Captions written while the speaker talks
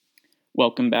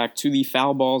Welcome back to the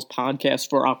Foul Balls podcast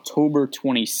for October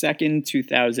 22nd,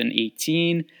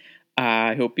 2018.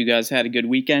 I hope you guys had a good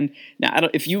weekend. Now,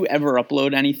 if you ever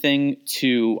upload anything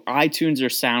to iTunes or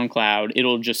SoundCloud,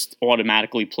 it'll just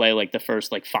automatically play like the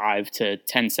first 5 to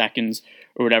 10 seconds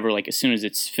or whatever. As soon as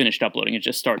it's finished uploading, it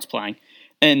just starts playing.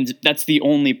 And that's the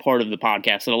only part of the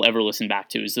podcast that I'll ever listen back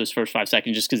to is those first 5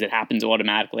 seconds, just because it happens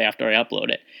automatically after I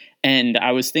upload it. And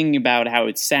I was thinking about how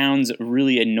it sounds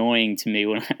really annoying to me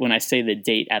when I say the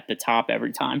date at the top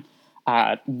every time.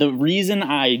 The reason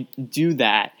I do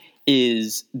that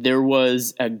is there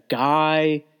was a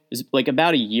guy, it was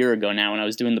about a year ago now when I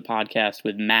was doing the podcast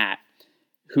with Matt,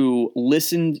 who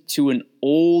listened to an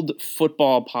old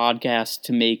football podcast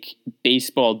to make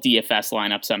baseball DFS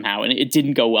lineup somehow, and it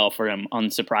didn't go well for him,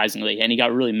 unsurprisingly, and he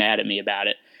got really mad at me about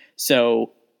it.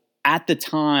 So at the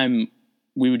time,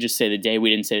 we would just say the day, we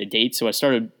didn't say the date, so I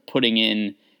started putting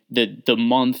in the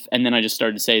month, and then I just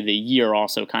started to say the year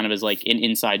also, kind of as an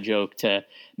inside joke to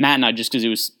Matt and I, just because it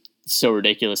was so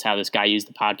ridiculous how this guy used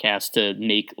the podcast to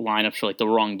make lineups for the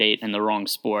wrong date and the wrong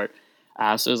sport.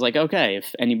 So I was okay,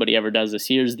 if anybody ever does this,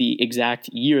 here's the exact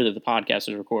year that the podcast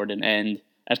was recorded, and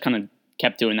I just kind of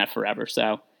kept doing that forever.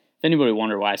 So if anybody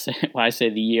wonder why I say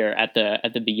the year at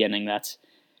the beginning,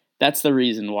 that's the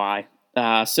reason why.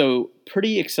 So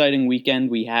pretty exciting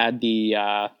weekend. We had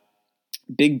the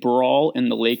big brawl in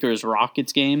the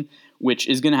Lakers-Rockets game, which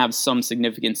is going to have some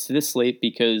significance to this slate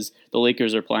because the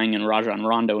Lakers are playing and Rajon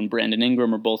Rondo and Brandon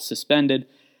Ingram are both suspended.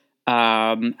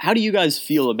 How do you guys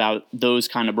feel about those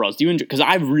kind of brawls? Do you enjoy? Because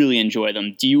I really enjoy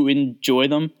them. Do you enjoy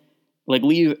them?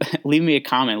 Leave me a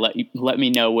comment. Let me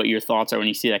know what your thoughts are when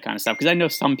you see that kind of stuff. Because I know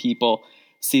some people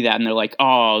see that and they're like,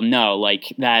 oh no,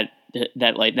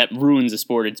 that ruins the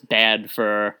sport. It's bad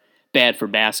for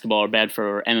basketball or bad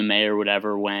for MMA or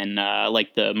whatever. When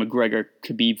the McGregor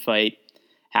Khabib fight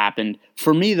happened.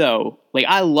 For me though,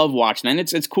 I love watching that.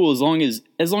 And it's cool as long as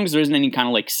there isn't any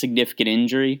kind of significant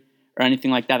injury or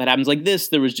anything like that happens. This,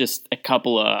 there was just a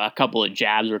couple of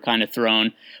jabs were kind of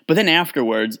thrown, but then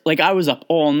afterwards, I was up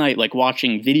all night,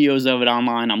 watching videos of it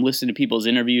online. I'm listening to people's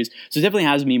interviews, so it definitely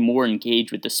has me more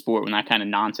engaged with the sport when that kind of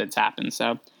nonsense happens.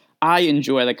 So I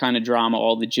enjoy that kind of drama,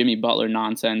 all the Jimmy Butler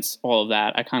nonsense, all of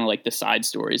that. I kind of like the side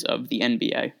stories of the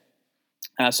NBA.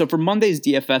 So for Monday's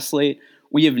DFS slate,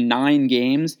 we have 9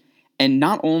 games, and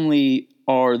not only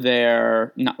are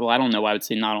there, I don't know why I would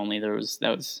say not only, that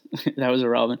was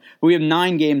irrelevant. But we have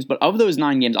 9 games, but of those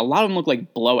 9 games, a lot of them look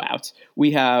like blowouts.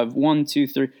 We have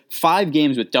 5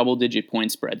 games with double-digit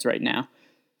point spreads right now.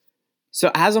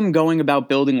 So as I'm going about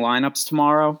building lineups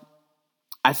tomorrow,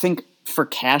 I think for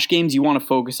cash games, you want to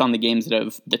focus on the games that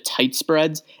have the tight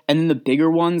spreads, and then the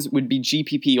bigger ones would be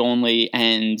GPP only,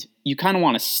 and you kind of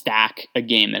want to stack a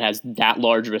game that has that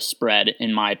large of a spread,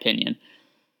 in my opinion.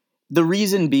 The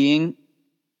reason being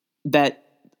that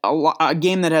a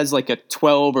game that has a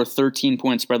 12 or 13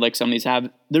 point spread like some of these have,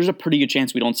 there's a pretty good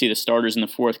chance we don't see the starters in the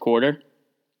fourth quarter.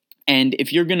 And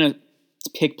if you're going to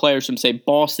pick players from, say,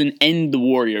 Boston and the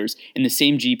Warriors in the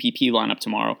same GPP lineup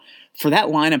tomorrow, for that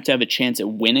lineup to have a chance at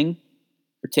winning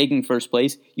or taking first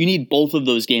place, you need both of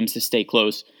those games to stay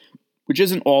close, which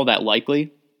isn't all that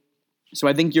likely. So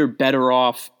I think you're better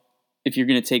off if you're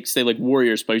going to take, say,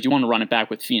 Warriors players, you want to run it back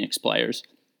with Phoenix players.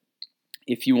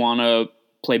 If you want to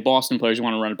play Boston players, you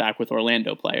want to run it back with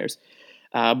Orlando players.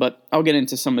 But I'll get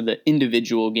into some of the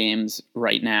individual games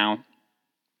right now.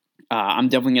 I'm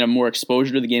definitely going to have more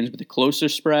exposure to the games with the closer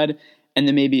spread, and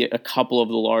then maybe a couple of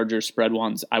the larger spread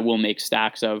ones I will make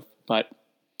stacks of, but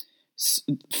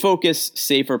focus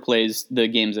safer plays the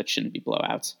games that shouldn't be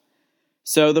blowouts.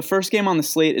 So the first game on the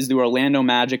slate is the Orlando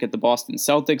Magic at the Boston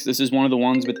Celtics. This is one of the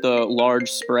ones with the large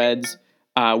spreads.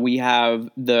 We have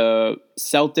the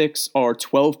Celtics are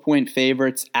 12-point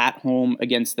favorites at home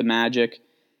against the Magic.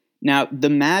 Now, the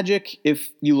Magic, if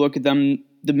you look at them,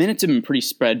 the minutes have been pretty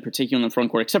spread, particularly in the front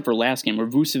court, except for last game where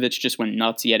Vucevic just went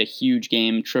nuts. He had a huge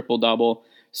game, triple-double,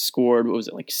 scored,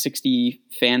 60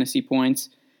 fantasy points.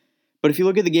 But if you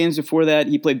look at the games before that,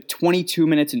 he played 22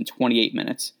 minutes and 28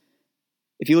 minutes.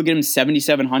 If you look at him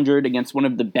 7,700 against one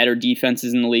of the better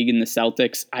defenses in the league in the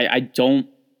Celtics, I don't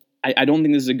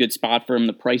think this is a good spot for him.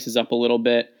 The price is up a little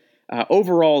bit.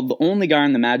 Overall, the only guy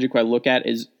in the Magic who I look at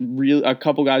is a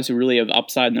couple guys who really have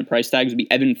upside in their price tags would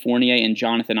be Evan Fournier and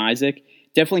Jonathan Isaac.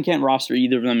 Definitely can't roster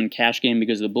either of them in cash game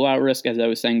because of the blowout risk, as I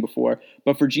was saying before.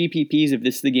 But for GPPs, if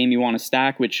this is the game you want to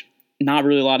stack, which not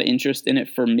really a lot of interest in it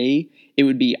for me, it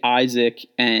would be Isaac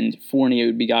and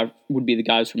Fournier would be the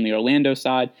guys from the Orlando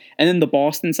side. And then the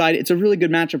Boston side, it's a really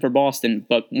good matchup for Boston,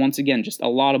 but once again, just a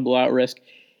lot of blowout risk.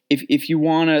 If you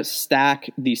want to stack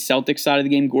the Celtics side of the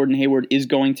game, Gordon Hayward is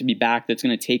going to be back. That's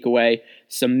going to take away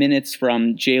some minutes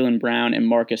from Jaylen Brown and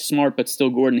Marcus Smart, but still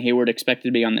Gordon Hayward expected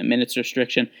to be on the minutes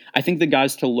restriction. I think the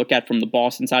guys to look at from the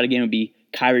Boston side of the game would be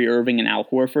Kyrie Irving and Al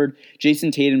Horford.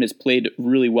 Jason Tatum has played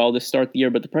really well to start the year,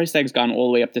 but the price tag's gone all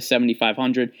the way up to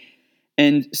 $7,500.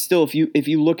 And still, if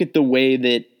you look at the way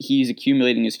that he's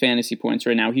accumulating his fantasy points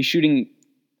right now, he's shooting,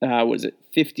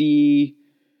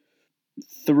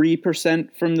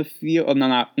 53% from the field? Oh,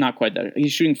 no, not quite that.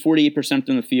 He's shooting 48%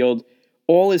 from the field.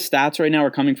 All his stats right now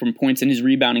are coming from points, and his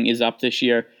rebounding is up this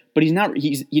year. But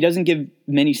he doesn't give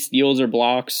many steals or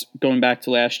blocks going back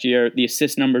to last year. The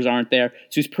assist numbers aren't there.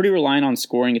 So he's pretty reliant on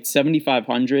scoring. It's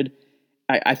 7,500.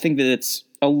 I think that it's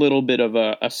a little bit of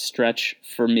a stretch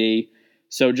for me.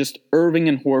 So just Irving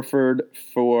and Horford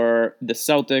for the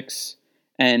Celtics.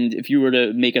 And if you were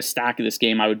to make a stack of this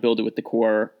game, I would build it with the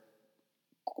core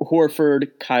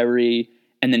Horford, Kyrie,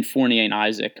 and then Fournier and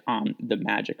Isaac on the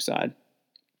Magic side.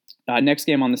 Next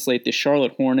game on the slate, the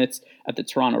Charlotte Hornets at the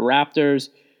Toronto Raptors.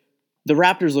 The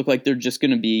Raptors look like they're just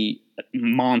going to be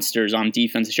monsters on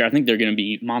defense this year. I think they're going to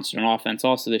be monsters on offense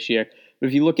also this year. But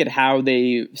if you look at how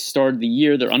they started the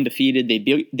year, they're undefeated. They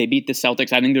beat the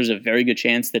Celtics. I think there's a very good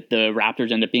chance that the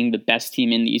Raptors end up being the best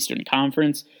team in the Eastern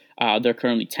Conference. They're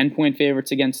currently 10-point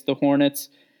favorites against the Hornets.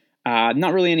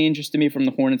 Not really any interest to me from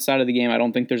the Hornets side of the game. I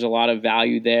don't think there's a lot of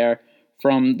value there.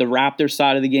 From the Raptors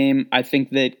side of the game, I think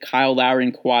that Kyle Lowry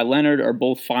and Kawhi Leonard are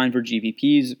both fine for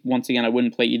GPPs. Once again, I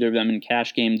wouldn't play either of them in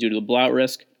cash game due to the blowout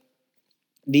risk.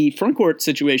 The frontcourt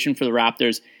situation for the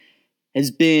Raptors has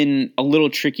been a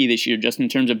little tricky this year just in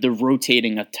terms of they're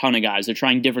rotating a ton of guys. They're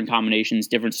trying different combinations,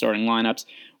 different starting lineups.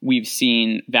 We've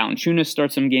seen Valanciunas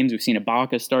start some games. We've seen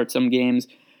Ibaka start some games.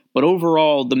 But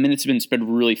overall, the minutes have been spread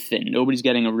really thin. Nobody's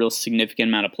getting a real significant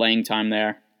amount of playing time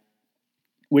there,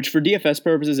 which for DFS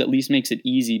purposes at least makes it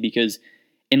easy because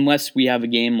unless we have a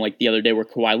game like the other day where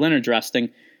Kawhi Leonard's resting,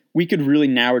 we could really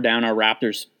narrow down our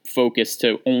Raptors' focus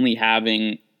to only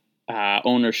having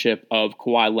ownership of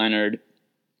Kawhi Leonard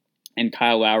and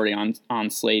Kyle Lowry on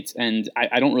slates. And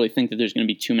I don't really think that there's going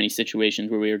to be too many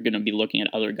situations where we are going to be looking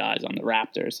at other guys on the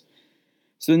Raptors.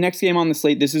 So the next game on the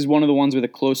slate, this is one of the ones with a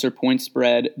closer point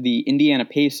spread. The Indiana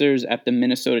Pacers at the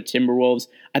Minnesota Timberwolves.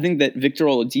 I think that Victor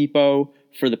Oladipo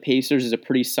for the Pacers is a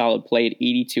pretty solid play at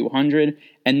 8,200.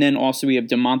 And then also we have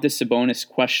Domantas Sabonis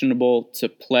questionable to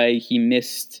play. He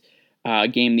missed a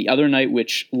game the other night,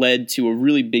 which led to a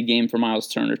really big game for Miles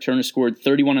Turner. Turner scored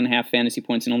 31.5 fantasy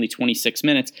points in only 26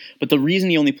 minutes. But the reason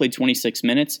he only played 26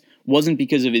 minutes wasn't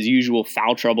because of his usual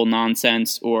foul trouble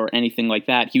nonsense or anything like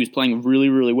that. He was playing really,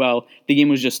 really well. The game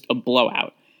was just a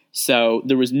blowout. So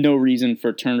there was no reason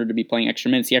for Turner to be playing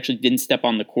extra minutes. He actually didn't step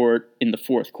on the court in the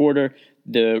fourth quarter.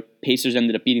 The Pacers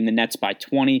ended up beating the Nets by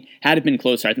 20. Had it been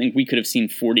closer, I think we could have seen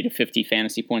 40 to 50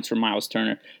 fantasy points from Miles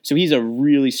Turner. So he's a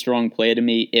really strong play to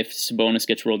me if Sabonis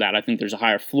gets rolled out. I think there's a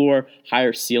higher floor,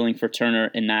 higher ceiling for Turner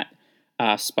in that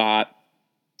spot.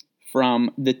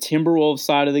 From the Timberwolves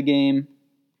side of the game,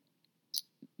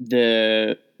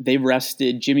 they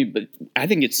rested Jimmy, but I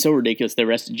think it's so ridiculous they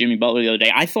rested Jimmy Butler the other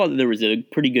day. I thought that there was a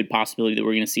pretty good possibility that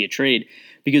we're going to see a trade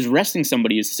because resting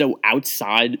somebody is so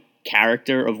outside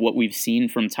character of what we've seen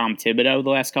from Tom Thibodeau the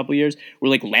last couple of years.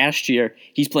 Where like last year,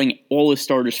 he's playing all his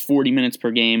starters 40 minutes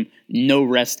per game, no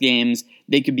rest games.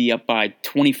 They could be up by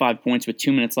 25 points with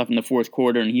 2 minutes left in the fourth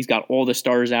quarter, and he's got all the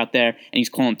starters out there, and he's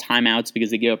calling timeouts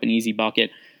because they give up an easy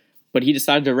bucket. But he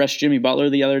decided to rest Jimmy Butler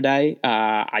the other day.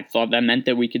 I thought that meant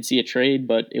that we could see a trade,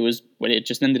 but it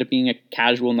just ended up being a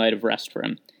casual night of rest for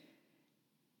him.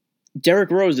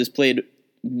 Derrick Rose has played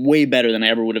way better than I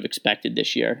ever would have expected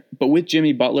this year. But with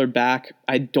Jimmy Butler back,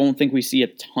 I don't think we see a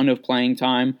ton of playing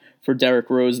time for Derrick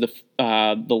Rose.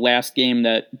 The last game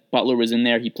that Butler was in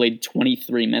there, he played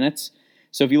 23 minutes.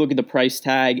 So if you look at the price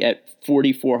tag at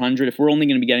 $4,400, if we're only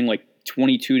going to be getting like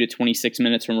 22 to 26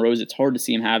 minutes from Rose, it's hard to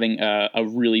see him having a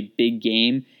really big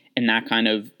game in that kind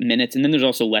of minutes. And then there's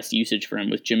also less usage for him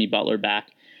with Jimmy Butler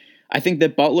back. I think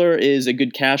that Butler is a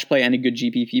good cash play and a good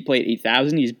GPP play at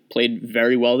 8,000. He's played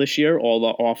very well this year. All the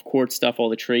off-court stuff, all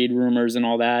the trade rumors and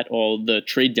all that, all the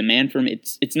trade demand for him,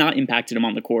 it's not impacted him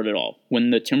on the court at all.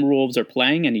 When the Timberwolves are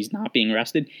playing and he's not being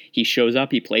rested, he shows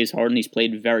up, he plays hard, and he's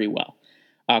played very well.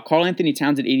 Karl Anthony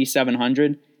Towns at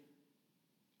 8,700.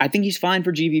 I think he's fine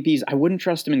for GPPs. I wouldn't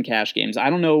trust him in cash games.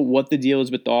 I don't know what the deal is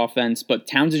with the offense, but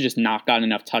Towns has just not gotten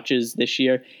enough touches this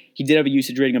year. He did have a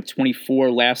usage rating of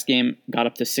 24 last game, got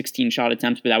up to 16 shot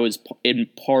attempts, but that was in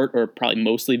part or probably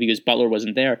mostly because Butler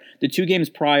wasn't there. The 2 games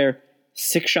prior,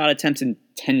 6 shot attempts and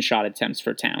 10 shot attempts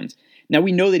for Towns. Now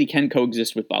we know that he can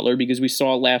coexist with Butler because we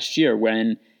saw last year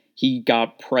when he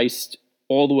got priced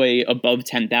all the way above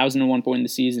 10,000 at one point in the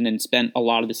season and spent a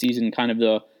lot of the season kind of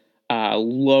the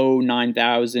low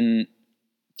 9,000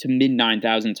 to mid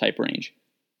 9,000 type range.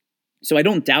 So I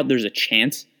don't doubt there's a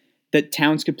chance that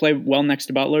Towns could play well next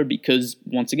to Butler because,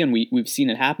 once again, we've seen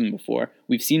it happen before.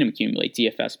 We've seen him accumulate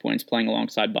DFS points playing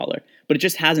alongside Butler. But it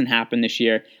just hasn't happened this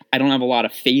year. I don't have a lot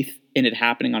of faith in it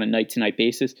happening on a night-to-night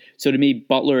basis. So to me,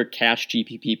 Butler, cash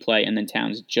GPP play, and then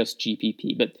Towns just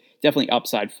GPP. But definitely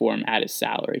upside for him at his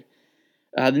salary.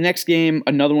 The next game,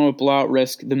 another one with blowout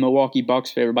risk. The Milwaukee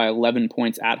Bucks favored by 11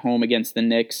 points at home against the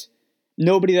Knicks.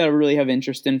 Nobody that I really have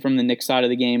interest in from the Knicks side of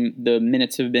the game. The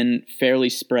minutes have been fairly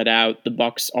spread out. The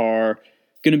Bucks are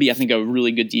going to be, I think, a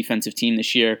really good defensive team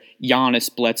this year.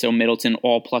 Giannis, Bledsoe, Middleton,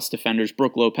 all plus defenders.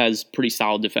 Brook Lopez, pretty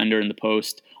solid defender in the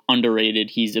post. Underrated.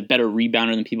 He's a better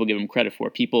rebounder than people give him credit for.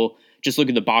 People just look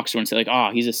at the box score and say, like,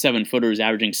 oh, he's a 7-footer who's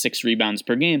averaging 6 rebounds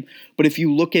per game. But if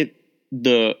you look at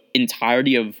the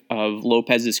entirety of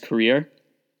Lopez's career,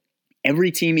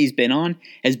 every team he's been on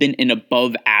has been an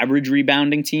above-average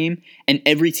rebounding team, and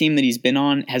every team that he's been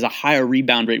on has a higher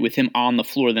rebound rate with him on the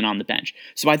floor than on the bench.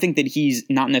 So I think that he's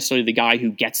not necessarily the guy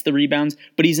who gets the rebounds,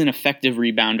 but he's an effective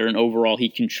rebounder, and overall he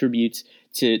contributes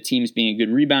to teams being a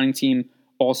good rebounding team,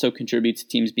 also contributes to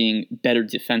teams being better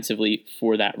defensively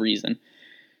for that reason.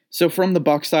 So from the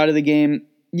Bucks side of the game,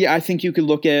 yeah, I think you could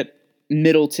look at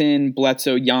Middleton,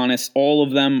 Bledsoe, Giannis. All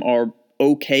of them are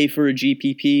okay for a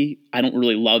GPP. I don't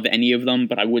really love any of them,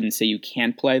 but I wouldn't say you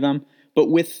can't play them. But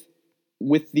with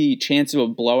the chance of a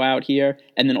blowout here,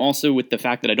 and then also with the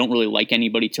fact that I don't really like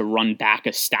anybody to run back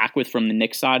a stack with from the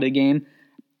Knicks side of the game,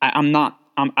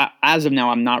 as of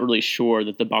now, I'm not really sure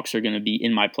that the Bucks are going to be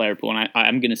in my player pool, and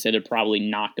I'm going to say they're probably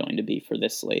not going to be for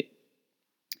this slate.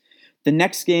 The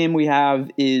next game we have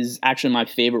is actually my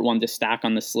favorite one to stack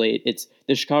on the slate. It's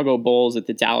the Chicago Bulls at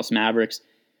the Dallas Mavericks.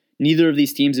 Neither of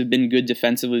these teams have been good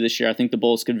defensively this year. I think the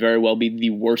Bulls could very well be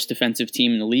the worst defensive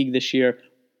team in the league this year.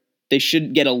 They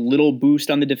should get a little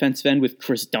boost on the defensive end with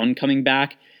Chris Dunn coming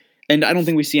back. And I don't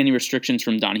think we see any restrictions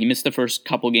from Dunn. He missed the first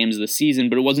couple games of the season,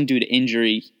 but it wasn't due to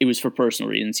injury. It was for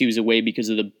personal reasons. He was away because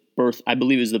of the birth, I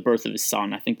believe it was the birth of his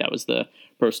son. I think that was the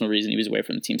personal reason he was away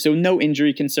from the team. So no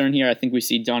injury concern here. I think we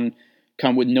see Dunn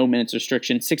come with no minutes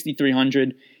restriction.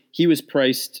 6,300. He was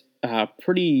priced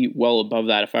pretty well above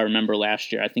that, if I remember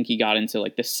last year. I think he got into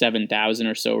like the 7,000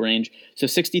 or so range. So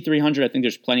 6,300, I think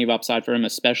there's plenty of upside for him,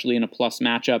 especially in a plus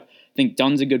matchup. I think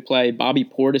Dunn's a good play. Bobby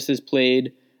Portis has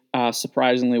played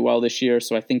surprisingly well this year,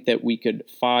 so I think that we could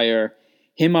fire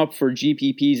him up for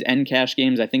GPPs and cash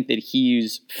games. I think that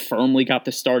he's firmly got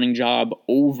the starting job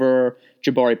over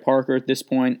Jabari Parker at this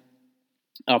point.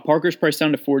 Parker's priced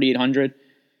down to 4,800.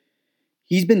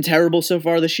 He's been terrible so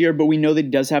far this year, but we know that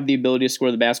he does have the ability to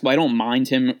score the basketball. I don't mind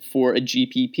him for a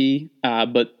GPP,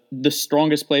 but the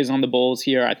strongest plays on the Bulls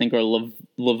here, I think, are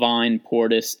Levine,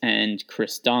 Portis, and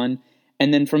Chris Dunn.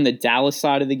 And then from the Dallas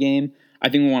side of the game, I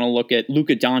think we want to look at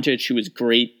Luka Doncic, who was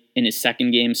great in his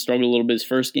second game, struggled a little bit his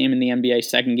first game in the NBA.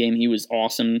 Second game, he was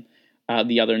awesome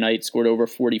the other night, scored over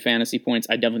 40 fantasy points.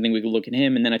 I definitely think we could look at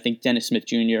him. And then I think Dennis Smith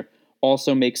Jr.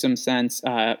 also makes some sense.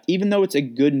 Even though it's a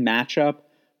good matchup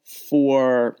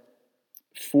for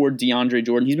DeAndre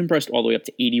Jordan, he's been priced all the way up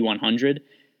to 8,100.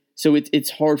 So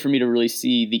it's hard for me to really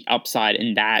see the upside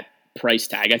in that price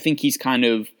tag. I think he's kind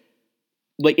of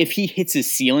like, if he hits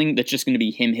his ceiling, that's just going to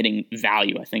be him hitting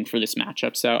value, I think, for this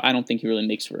matchup. So I don't think he really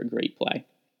makes for a great play.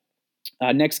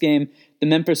 Next game, the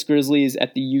Memphis Grizzlies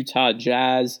at the Utah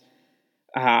Jazz.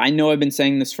 I know I've been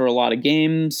saying this for a lot of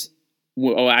games.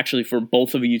 Well, actually, for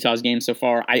both of Utah's games so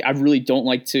far, I really don't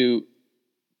like to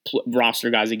roster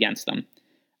guys against them.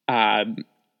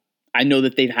 I know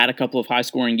that they've had a couple of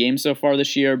high-scoring games so far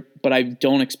this year, but I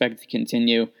don't expect it to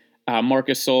continue.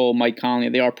 Marcus Sol, Mike Conley,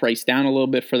 they are priced down a little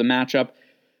bit for the matchup,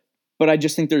 but I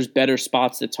just think there's better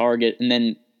spots to target. And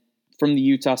then from the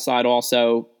Utah side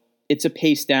also, it's a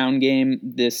pace-down game.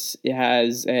 This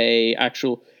has a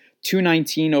actual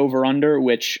 219 over-under,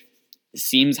 which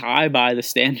seems high by the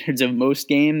standards of most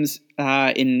games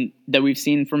that we've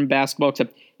seen from basketball,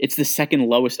 except it's the second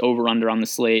lowest over-under on the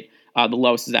slate. The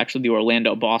lowest is actually the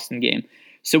Orlando-Boston game.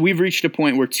 So we've reached a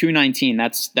point where 219,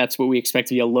 that's what we expect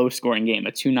to be a low-scoring game,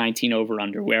 a 219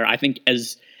 over-under, where I think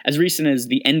as recent as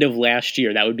the end of last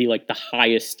year, that would be like the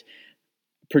highest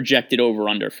projected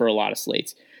over-under for a lot of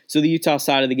slates. So the Utah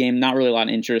side of the game, not really a lot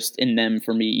of interest in them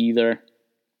for me either.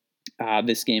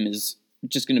 This game is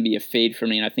just going to be a fade for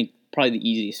me, and I think probably the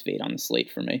easiest fade on the slate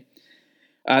for me.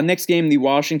 Next game, the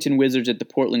Washington Wizards at the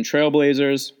Portland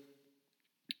Trailblazers.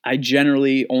 I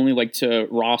generally only like to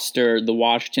roster the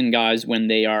Washington guys when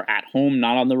they are at home,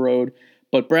 not on the road.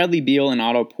 But Bradley Beal and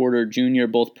Otto Porter Jr.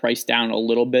 both priced down a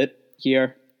little bit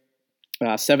here.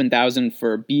 7,000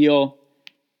 for Beal.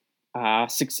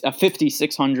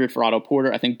 5,600 for Otto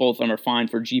Porter. I think both of them are fine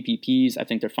for GPPs. I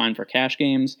think they're fine for cash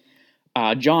games.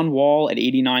 John Wall at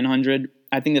 8,900.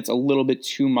 I think that's a little bit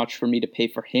too much for me to pay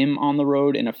for him on the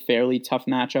road in a fairly tough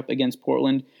matchup against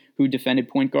Portland, who defended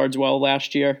point guards well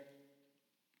last year.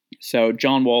 So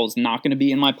John Wall is not going to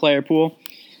be in my player pool.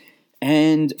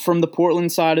 And from the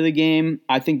Portland side of the game,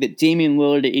 I think that Damian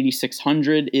Lillard at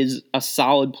 8,600 is a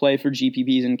solid play for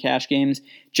GPPs and cash games.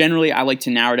 Generally, I like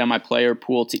to narrow down my player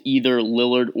pool to either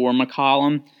Lillard or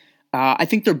McCollum. I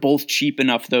think they're both cheap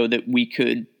enough, though, that we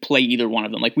could play either one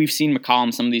of them. Like, we've seen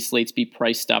McCollum, some of these slates be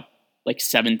priced up like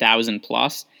 7,000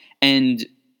 plus. And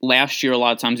last year, a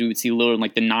lot of times we would see Lillard in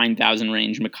like the 9,000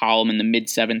 range, McCollum in the mid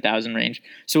 7,000 range.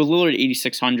 So with Lillard at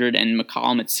 8,600 and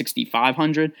McCollum at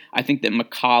 6,500, I think that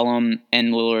McCollum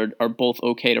and Lillard are both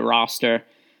okay to roster.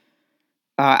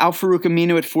 Al-Farouq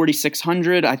Aminu at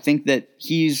 4,600, I think that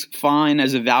he's fine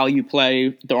as a value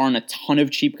play. There aren't a ton of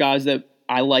cheap guys that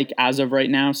I like as of right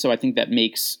now, so I think that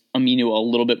makes Aminu a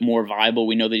little bit more viable.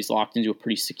 We know that he's locked into a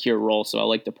pretty secure role, so I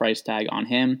like the price tag on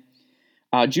him.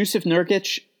 Jusuf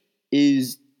Nurkic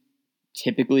is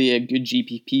typically a good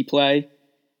GPP play,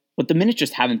 but the minutes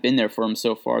just haven't been there for him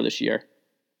so far this year.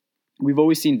 We've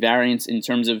always seen variance in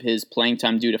terms of his playing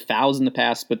time due to fouls in the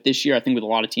past, but this year I think with a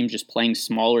lot of teams just playing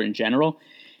smaller in general,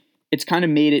 it's kind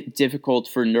of made it difficult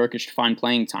for Nurkic to find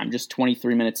playing time. Just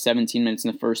 23 minutes, 17 minutes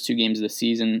in the first 2 games of the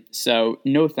season. So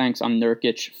no thanks on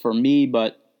Nurkic for me,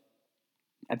 but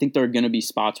I think there are going to be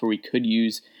spots where we could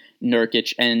use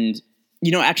Nurkic. And,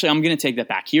 actually, I'm going to take that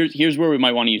back. Here's where we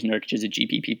might want to use Nurkic as a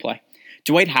GPP play.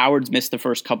 Dwight Howard's missed the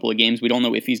first couple of games. We don't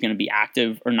know if he's going to be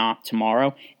active or not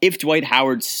tomorrow. If Dwight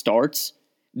Howard starts,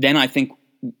 then I think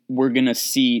we're going to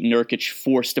see Nurkic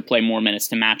forced to play more minutes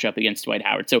to match up against Dwight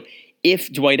Howard. So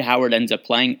if Dwight Howard ends up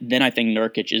playing, then I think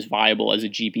Nurkic is viable as a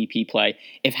GPP play.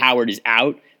 If Howard is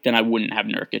out, then I wouldn't have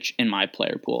Nurkic in my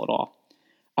player pool at all.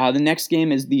 The next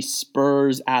game is the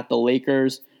Spurs at the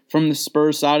Lakers. From the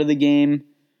Spurs side of the game,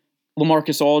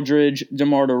 LaMarcus Aldridge,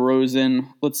 DeMar DeRozan.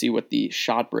 Let's see what the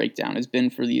shot breakdown has been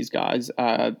for these guys.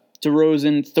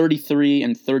 DeRozan, 33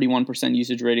 and 31%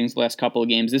 usage ratings the last couple of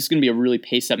games. This is going to be a really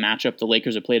pace-up matchup. The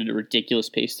Lakers have played at a ridiculous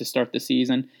pace to start the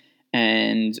season.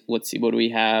 And let's see, what do we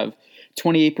have?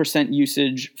 28%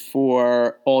 usage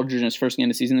for Aldridge in his first game of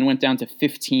the season, then went down to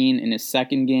 15 in his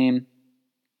second game.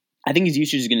 I think his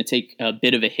usage is going to take a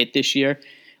bit of a hit this year.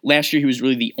 Last year, he was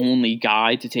really the only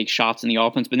guy to take shots in the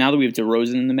offense, but now that we have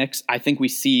DeRozan in the mix, I think we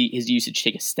see his usage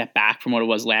take a step back from what it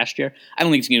was last year. I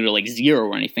don't think it's going to go to like 0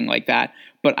 or anything like that,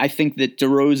 but I think that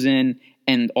DeRozan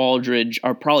and Aldridge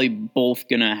are probably both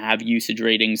going to have usage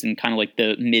ratings in kind of like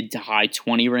the mid to high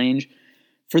 20 range.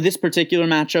 For this particular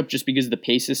matchup, just because the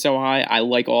pace is so high, I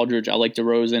like Aldridge, I like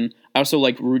DeRozan. I also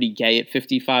like Rudy Gay at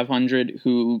 5,500,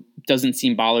 who doesn't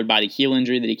seem bothered by the heel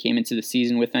injury that he came into the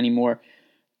season with anymore.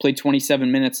 Played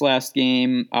 27 minutes last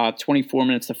game, 24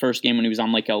 minutes the first game when he was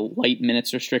on like a light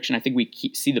minutes restriction. I think we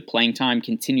see the playing time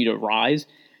continue to rise.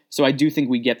 So I do think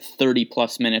we get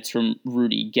 30-plus minutes from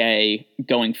Rudy Gay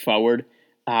going forward.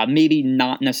 Maybe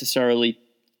not necessarily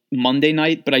Monday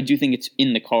night, but I do think it's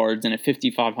in the cards, and at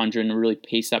 5,500 in a really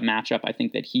pace-up matchup, I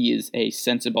think that he is a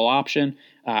sensible option.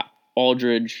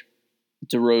 Aldridge,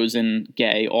 DeRozan,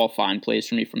 Gay, all fine plays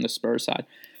for me from the Spurs side.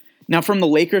 Now, from the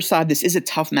Lakers side, this is a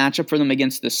tough matchup for them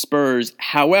against the Spurs.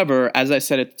 However, as I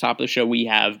said at the top of the show, we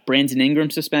have Brandon Ingram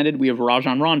suspended. We have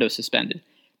Rajon Rondo suspended.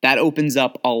 That opens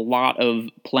up a lot of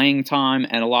playing time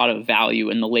and a lot of value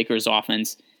in the Lakers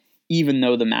offense, even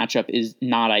though the matchup is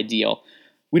not ideal.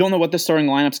 We don't know what the starting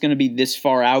lineup's going to be this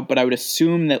far out, but I would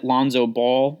assume that Lonzo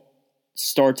Ball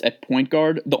starts at point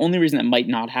guard. The only reason that might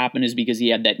not happen is because he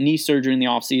had that knee surgery in the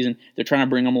offseason. They're trying to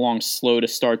bring him along slow to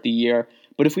start the year.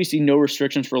 But if we see no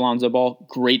restrictions for Lonzo Ball,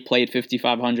 great play at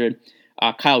 5,500.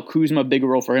 Kyle Kuzma, big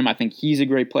role for him. I think he's a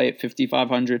great play at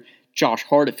 5,500. Josh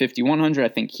Hart at 5,100. I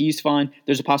think he's fine.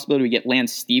 There's a possibility we get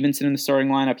Lance Stevenson in the starting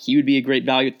lineup. He would be a great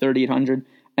value at 3,800.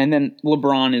 And then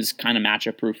LeBron is kind of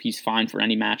matchup proof. He's fine for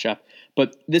any matchup.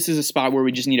 But this is a spot where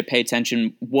we just need to pay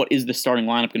attention. What is the starting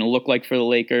lineup going to look like for the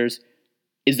Lakers?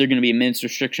 Is there going to be a minutes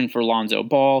restriction for Lonzo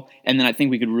Ball? And then I think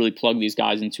we could really plug these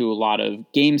guys into a lot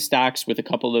of game stacks with a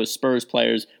couple of those Spurs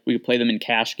players. We could play them in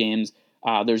cash games.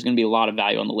 There's going to be a lot of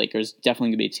value on the Lakers. Definitely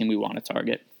going to be a team we want to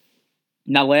target.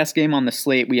 Now, last game on the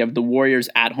slate, we have the Warriors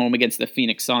at home against the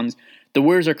Phoenix Suns. The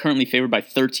Warriors are currently favored by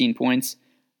 13 points.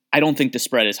 I don't think the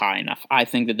spread is high enough. I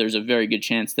think that there's a very good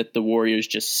chance that the Warriors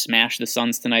just smash the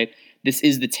Suns tonight. This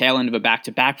is the tail end of a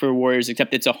back-to-back for the Warriors,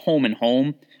 except it's a home and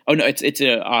home. Oh, no, it's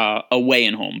a away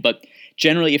and home. But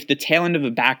generally, if the tail end of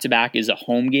a back-to-back is a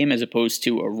home game as opposed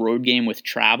to a road game with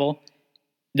travel,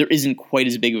 there isn't quite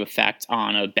as big of an effect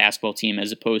on a basketball team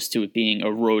as opposed to it being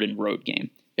a road and road game,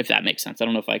 if that makes sense. I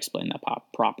don't know if I explained that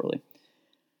properly.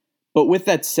 But with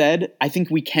that said, I think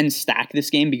we can stack this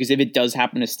game because if it does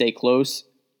happen to stay close,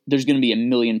 there's going to be 1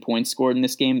 million points scored in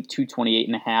this game,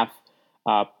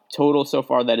 228.5 total so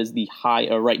far. That is the high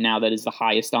right now. That is the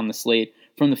highest on the slate.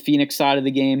 From the Phoenix side of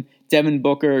the game, Devin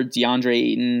Booker, DeAndre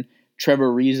Ayton,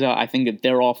 Trevor Ariza, I think that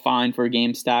they're all fine for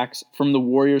game stacks. From the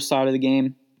Warriors side of the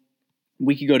game,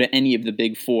 we could go to any of the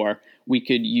big four. We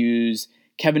could use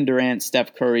Kevin Durant,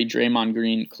 Steph Curry, Draymond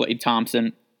Green, Klay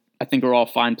Thompson. I think are all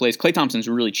fine plays. Klay Thompson's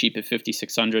really cheap at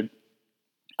 5,600.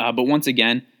 But once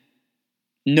again,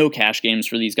 no cash games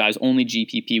for these guys, only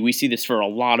GPP. We see this for a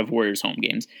lot of Warriors home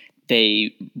games.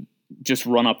 They just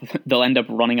they'll end up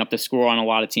running up the score on a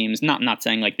lot of teams. Not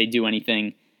saying like they do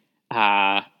anything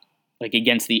like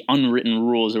against the unwritten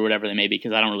rules or whatever they may be,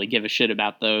 because I don't really give a shit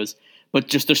about those. But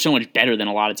just they're so much better than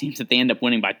a lot of teams that they end up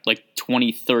winning by like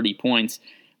 20, 30 points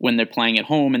when they're playing at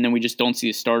home, and then we just don't see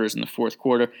the starters in the fourth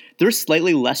quarter. There's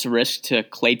slightly less risk to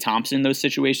Klay Thompson in those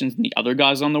situations than the other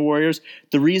guys on the Warriors.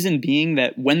 The reason being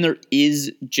that when there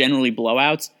is generally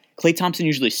blowouts, Klay Thompson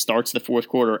usually starts the fourth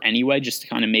quarter anyway, just to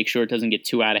kind of make sure it doesn't get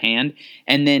too out of hand.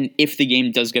 And then if the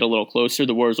game does get a little closer,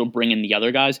 the Warriors will bring in the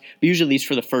other guys. But usually, at least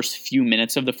for the first few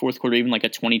minutes of the fourth quarter, even like a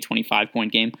 20,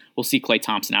 25-point game, we'll see Klay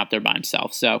Thompson out there by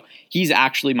himself. So he's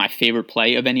actually my favorite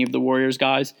play of any of the Warriors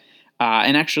guys.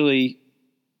 And actually,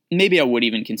 maybe I would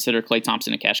even consider Klay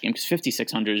Thompson a cash game because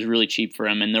 5,600 is really cheap for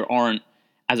him, and there aren't,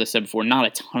 as I said before, not a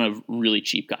ton of really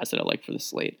cheap guys that I like for the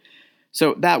slate.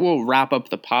 So that will wrap up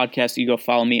the podcast. You go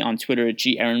follow me on Twitter at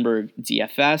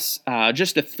GErenbergDFS.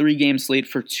 Just a 3-game slate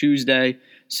for Tuesday,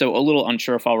 so a little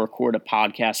unsure if I'll record a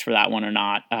podcast for that one or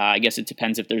not. I guess it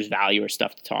depends if there's value or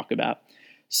stuff to talk about.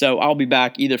 So I'll be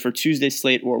back either for Tuesday's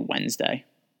slate or Wednesday.